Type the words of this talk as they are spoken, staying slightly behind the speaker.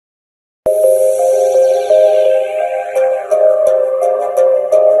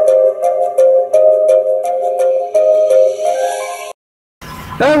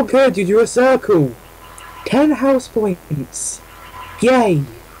Oh good, you drew a circle. 10 house points. Yay.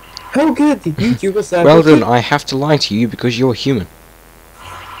 Oh good, you drew a circle. Well done, I have to lie to you because you're human.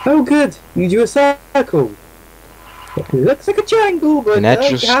 Oh good, you drew a circle. It looks like a triangle, but An I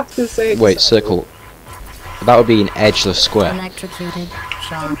edgeless... have to say it's Wait, a circle. circle. That would be an edgeless square. Electrocuted,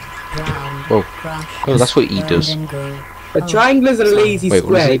 shot, drowned, Whoa. crushed, Oh, that's what E burned does. and grew. A triangle is a lazy Wait,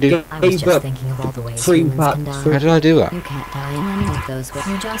 what does square. he do? I was Gave just up thinking of all the ways 3 humans parts. can die. How did I do that? You can't die in any of those ways.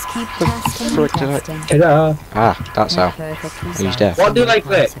 You just keep The testing and frick did I- testing. Ta-da. Ah, that's how. Perfect He's results deaf. What did I and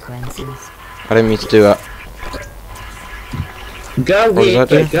click? consequences. I didn't mean to do that. Go What here,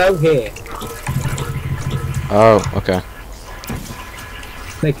 does that do? go here. Oh, okay.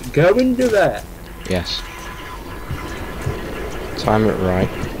 Like, go into there. Yes. Time it right.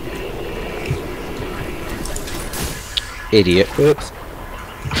 Idiot. Oops.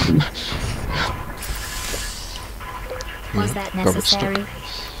 Was that Robert, necessary?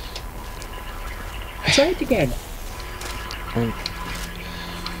 Try it again. Um.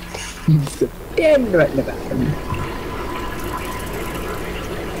 Damn right in the back.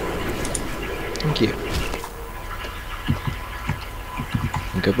 Thank you.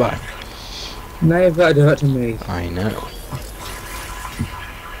 And goodbye. Now you've got to do it to me. I know.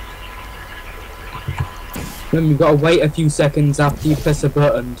 Then you've got to wait a few seconds after you press a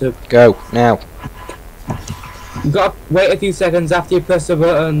button to... Go, now. You've got to wait a few seconds after you press a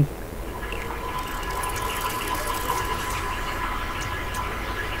button.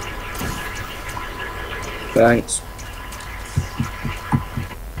 Thanks.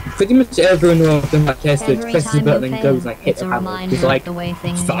 Pretty much everyone who I've done that test it Every presses the time button you and fail, goes like hit it's the a hammer. reminder It's of like, the way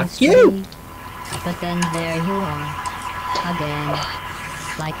things fuck used to you! be. But then there you are, again,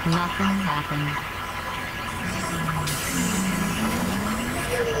 like nothing happened.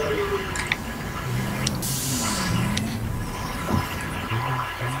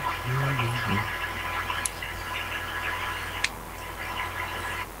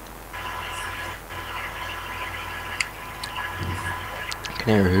 I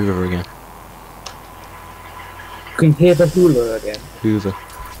can hear a Hoover again. You can hear the hula again. Hoover.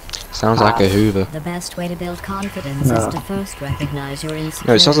 Sounds like a Hoover. The best way to build confidence is to first recognize your insecurities.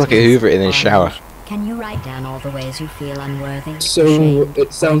 No, it sounds like a Hoover in a shower. Can you write down all the ways you feel unworthy? So, ashamed,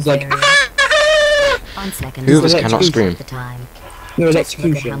 it sounds like- inferior? On second Hoovers thought, cannot at scream. the time, No, just look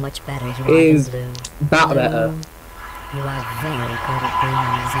at how execution. much better you are Is than blue. that Blue, better? You are very good at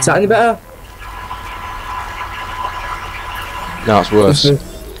being Is that any better? No, it's worse.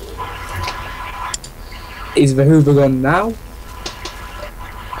 Is the hoover gone now?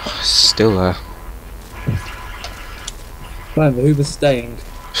 Still there. Fine, the hoover's staying.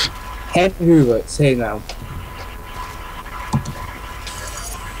 Head hoover, it's here now.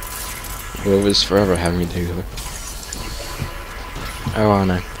 Hoover's forever having me do Hoover. Oh, I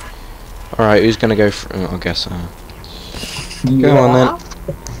know. Alright, who's gonna go for... I guess, Go on then.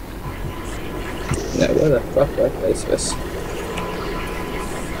 No, where the fuck do I place this?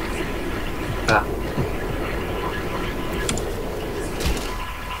 Ah.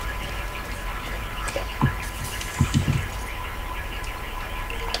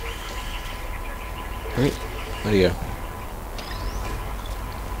 Wait, where'd he go?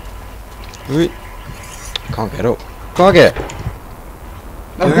 Wait. Can't get up. Can't get it! You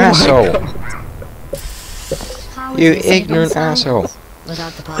Oh my asshole! God. How is You this even ignorant science asshole!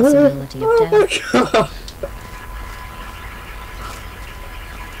 without the possibility of Oh my death? God.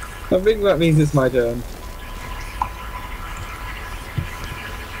 I think that means it's my turn.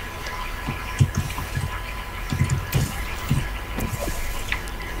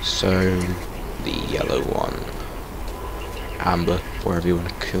 So, the yellow one. Amber, wherever you want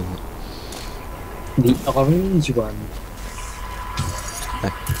to kill it. The orange one.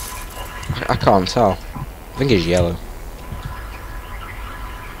 I can't tell. I think it's yellow.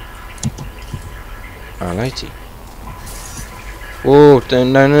 Alrighty. Oh, no,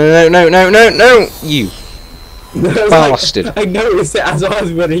 no, no, no, no, no, no! You I was like- bastard! I noticed it as I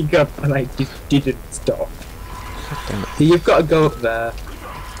was running up and I just didn't stop. Damn it. So you've got to go up there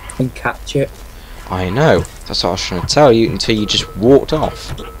and catch it. I know. That's what I was trying to tell you until you just walked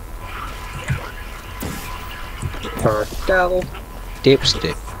off. Purple.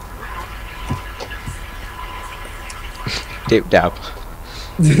 Dipstick. Dip dab.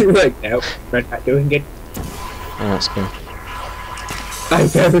 Like, nope, we're not doing it. Oh, let's go. I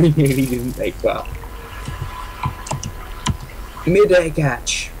very nearly didn't take that. Mid-air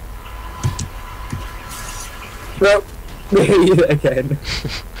catch. Well, read it again.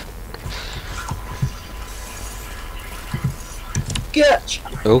 Catch!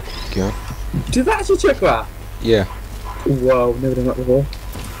 Oh, God. Did that actually check that? Yeah. Whoa, never done that before.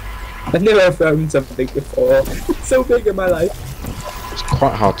 I've never thrown something before. It's so big in my life. It's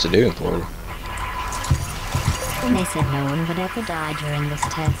quite hard to do, probably. And they said no one would ever die during this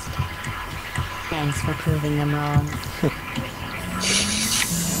test. Thanks for proving them wrong.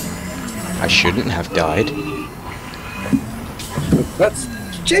 I shouldn't have died. That's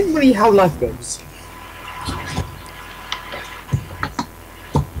generally how life goes.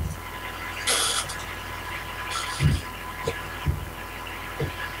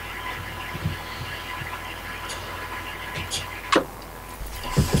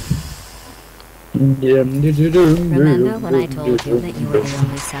 Remember when I told you that you were the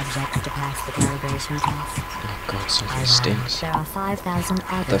only subjects to pass the calibration test? Oh god, I something lied. stinks. There are 5,000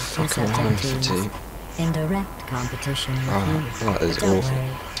 The others who fuck am I subject for teams tea? in direct competition with Oh, you. that is But don't awful.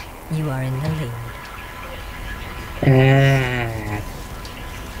 worry, you are in the lead.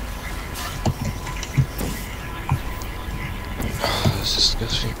 Oh, that's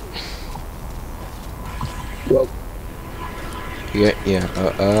disgusting. Well, Yeah,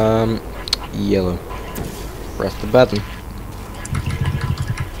 yellow. Press the button.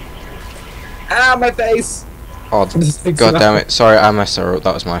 ah, my face! Oh, god damn it. Sorry, I messed her up.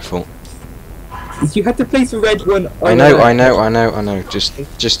 That was my fault. You had to place the red one on I know.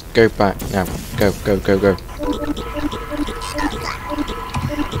 Just go back now. Go.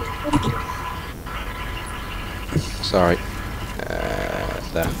 Sorry.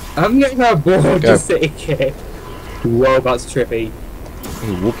 There. I'm getting my board Go. just sitting here. Whoa, that's trippy.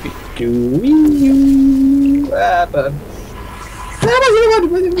 Ooh, whoopee. Do you happen?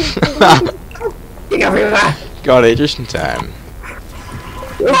 Got it just in time.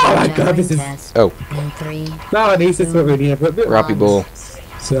 Oh my god, this is Test Oh, in 3. nowadays it's not really a bit grab ball.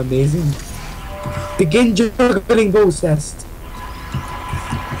 so amazing. Begin juggling balls test.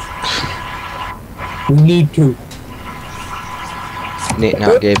 We need to. Nick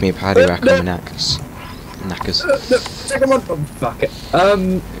now gave me a paddy rack on my knackers. No, second one. Oh, fuck it.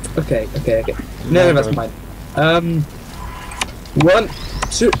 Okay. No, that's mine. 1,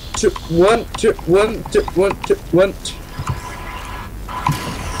 2, 2, 1, 2, 1, 2, 1, 2, 1.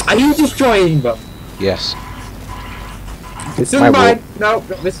 Are you destroying them? Yes. This is My mine. No,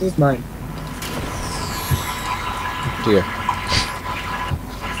 this is mine. Dear.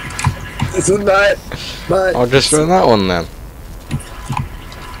 This is mine. Mine. I'll just run that one then.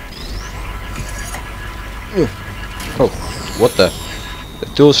 Oh, what the? The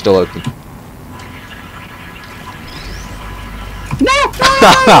door's still open. No!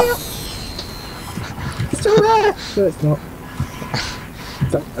 It's still there. No, it's not.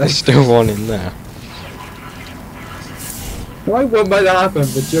 There's still one in there. Why won't that happen?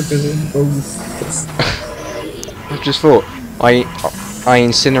 The juggling balls. I just thought I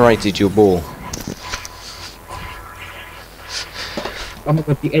incinerated your ball. Oh my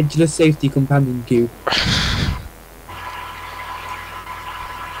god, the edgeless safety companion cube.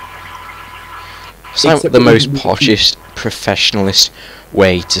 It's like Except the that most you- poshest, professionalist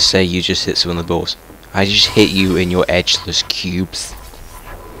way to say you just hit someone in the balls. I just hit you in your edgeless cubes.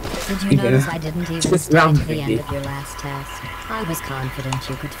 Did you Yeah. notice I didn't even Just stay round to the end maybe. of your last test? I was confident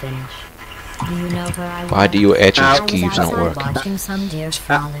you could finish. Do you know where I was? Why do your edgeless I was cubes not outside work? watching some deer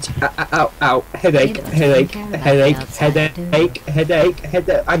frolic. Ow, ow, headache, headache.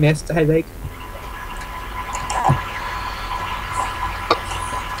 I missed, headache.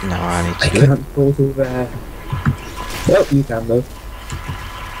 No, I need I to do it. can't go to there. Oh, you can though.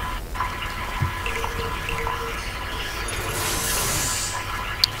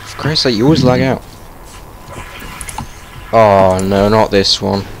 For Christ's sake, you always lag out. Oh no, not this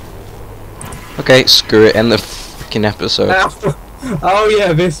one. Okay, screw it, end the fucking episode. Ow. Oh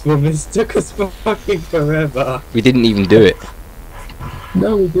yeah, this one. This took us fucking forever. We didn't even do it.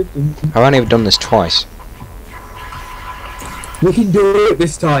 No, we didn't. I've only ever done this twice. We can do it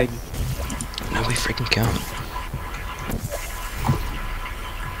this time. No, we freaking can't.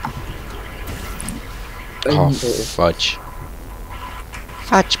 Oh, fudge.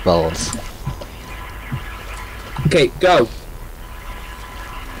 Fudge balls. Okay, go.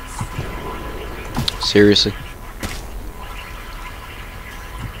 Seriously?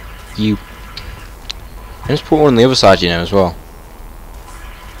 You. I just put one on the other side, you know, as well.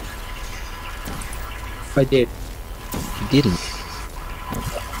 I did. You didn't.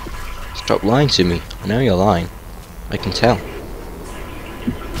 Stop lying to me. I know you're lying. I can tell.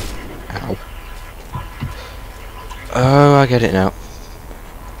 Ow. Oh, I get it now.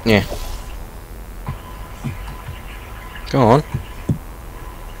 Yeah. Go on.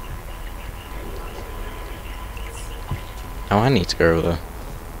 Oh, I need to go over there.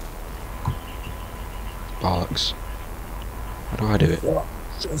 Bollocks. How do I do it?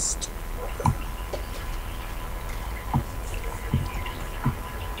 Just.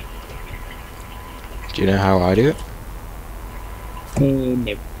 Do you know how I do it?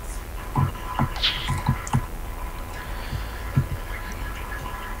 No.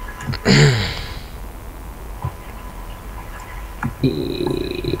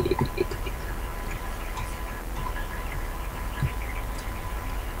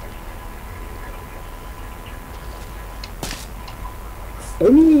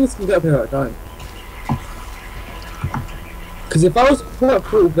 Only us can get up here at a time. Because if I was to put a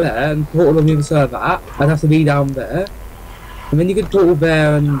portal there and portal on the other server, I'd have to be down there. And then you could portal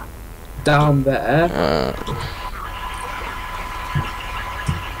there and down there.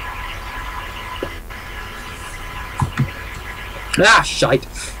 Ah, shite!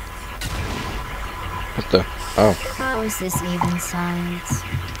 What the? Oh. How is this even science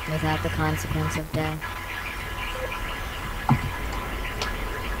without the consequence of death?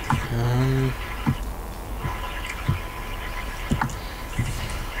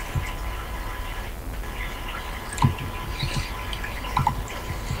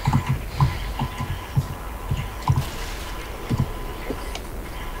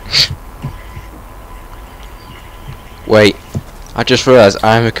 Wait, I just realised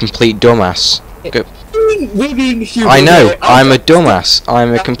I'm a complete dumbass. Go. I know, I'm a dumbass.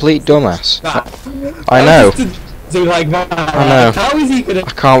 I'm a complete dumbass. I know. I know. How is he gonna?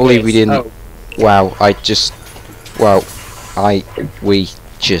 I can't believe we didn't. Oh. Wow, we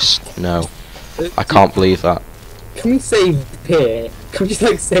just know. I can't believe that. Can we save here? Can we just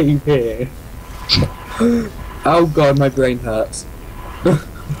like save here? Oh god, my brain hurts.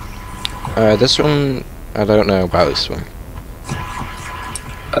 This one, I don't know about this one.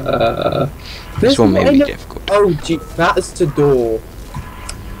 This one may be difficult. Oh gee, that is the door.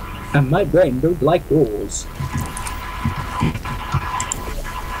 And my brain don't like doors.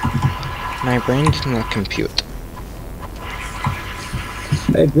 My brain cannot compute.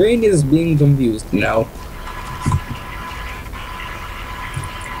 My brain is being confused now.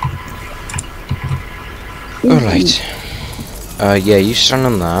 Alright. Yeah, you stand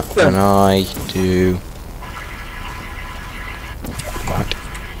on that, and I do... What?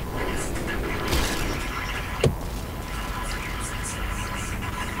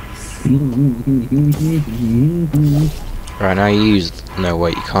 Right, now you use... No,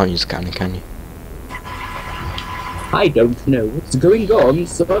 wait, you can't use the cannon, can you? I don't know what's going on,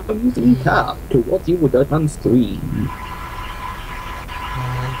 so I'm using tab to what you would on screen.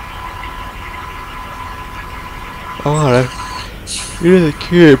 Oh, hello. You're the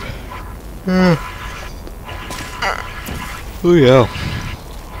cube. Oh, yeah.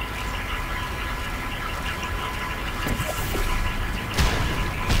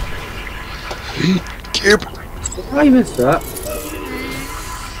 Cube. I missed that.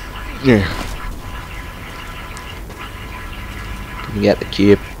 Yeah. Can you get the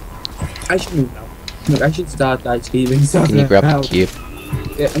cube? I should move now. Look, I should start escaping stuff. Can you grab the cube?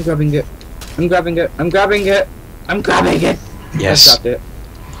 Yeah, I'm grabbing it. I'm grabbing it. I'm grabbing it. I'm grabbing it. Yes. I grabbed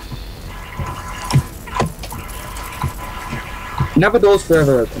it. Now the door's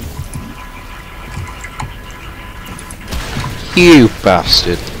forever open. You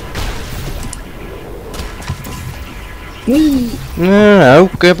bastard. No,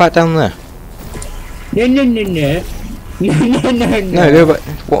 go back down there. No, no, no, no. No, no, no, no. No, go back.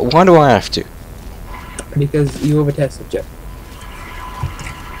 Why do I have to? Because you have a test subject.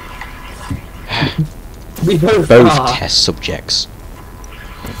 We both are. test subjects.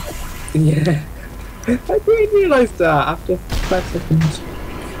 Yeah. I didn't realise that after 5 seconds.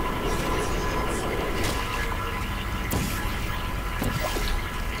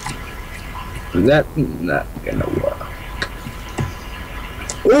 That's not gonna work.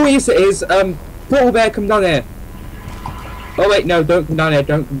 Oh yes it is, Portal Bear, come down here. Oh wait, no, don't come down here,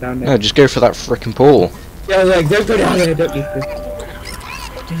 don't come down there. No, just go for that frickin' pool. Yeah, like, don't go down here, don't need to.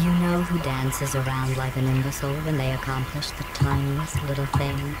 Do you know who dances around like an imbecile when they accomplish the tiniest little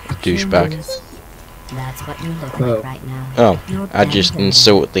thing? Douchebag. Humans. That's what you look Oh. like right now. Oh, You're I just better than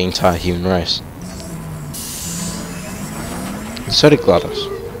insulted the entire human race. So did GLaDOS.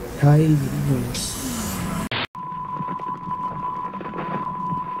 Kindness.